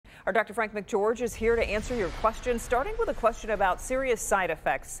Our Dr. Frank McGeorge is here to answer your questions, starting with a question about serious side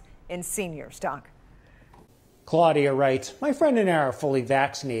effects in seniors. Doc. Claudia writes, my friend and I are fully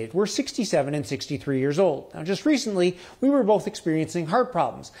vaccinated. We're 67 and 63 years old. Now, just recently, we were both experiencing heart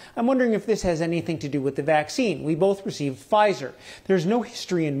problems. I'm wondering if this has anything to do with the vaccine. We both received Pfizer. There's no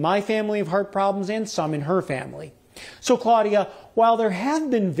history in my family of heart problems and some in her family. So, Claudia, while there have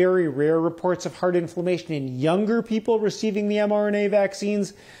been very rare reports of heart inflammation in younger people receiving the mRNA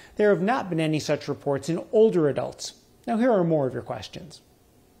vaccines, there have not been any such reports in older adults. Now, here are more of your questions.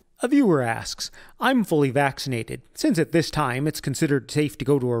 A viewer asks, I'm fully vaccinated. Since at this time it's considered safe to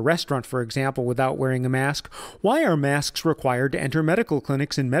go to a restaurant, for example, without wearing a mask, why are masks required to enter medical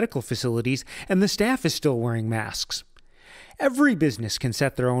clinics and medical facilities and the staff is still wearing masks? Every business can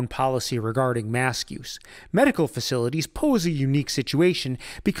set their own policy regarding mask use. Medical facilities pose a unique situation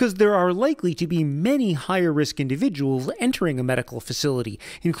because there are likely to be many higher-risk individuals entering a medical facility,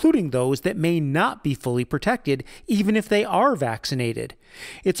 including those that may not be fully protected even if they are vaccinated.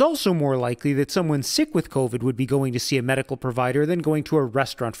 It's also more likely that someone sick with COVID would be going to see a medical provider than going to a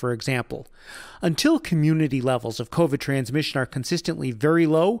restaurant, for example. Until community levels of COVID transmission are consistently very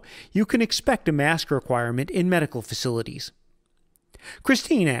low, you can expect a mask requirement in medical facilities.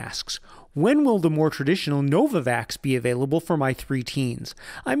 Christine asks, when will the more traditional Novavax be available for my 3 teens?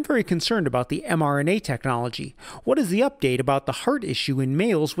 I'm very concerned about the mRNA technology. What is the update about the heart issue in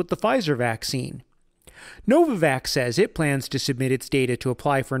males with the Pfizer vaccine? Novavax says it plans to submit its data to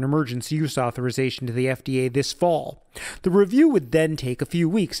apply for an emergency use authorization to the FDA this fall. The review would then take a few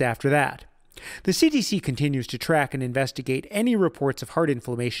weeks after that. The CDC continues to track and investigate any reports of heart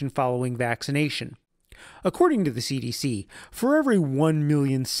inflammation following vaccination. According to the CDC, for every 1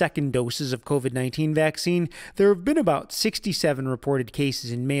 million second doses of COVID-19 vaccine, there have been about 67 reported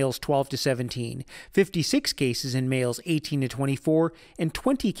cases in males 12 to 17, 56 cases in males 18 to 24, and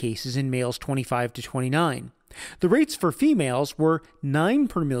 20 cases in males 25 to 29. The rates for females were 9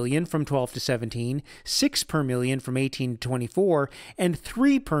 per million from 12 to 17, 6 per million from 18 to 24, and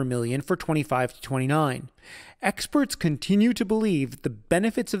 3 per million for 25 to 29. Experts continue to believe that the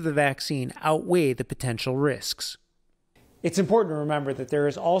benefits of the vaccine outweigh the potential risks. It's important to remember that there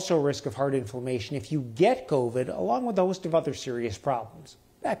is also a risk of heart inflammation if you get COVID, along with a host of other serious problems.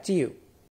 Back to you.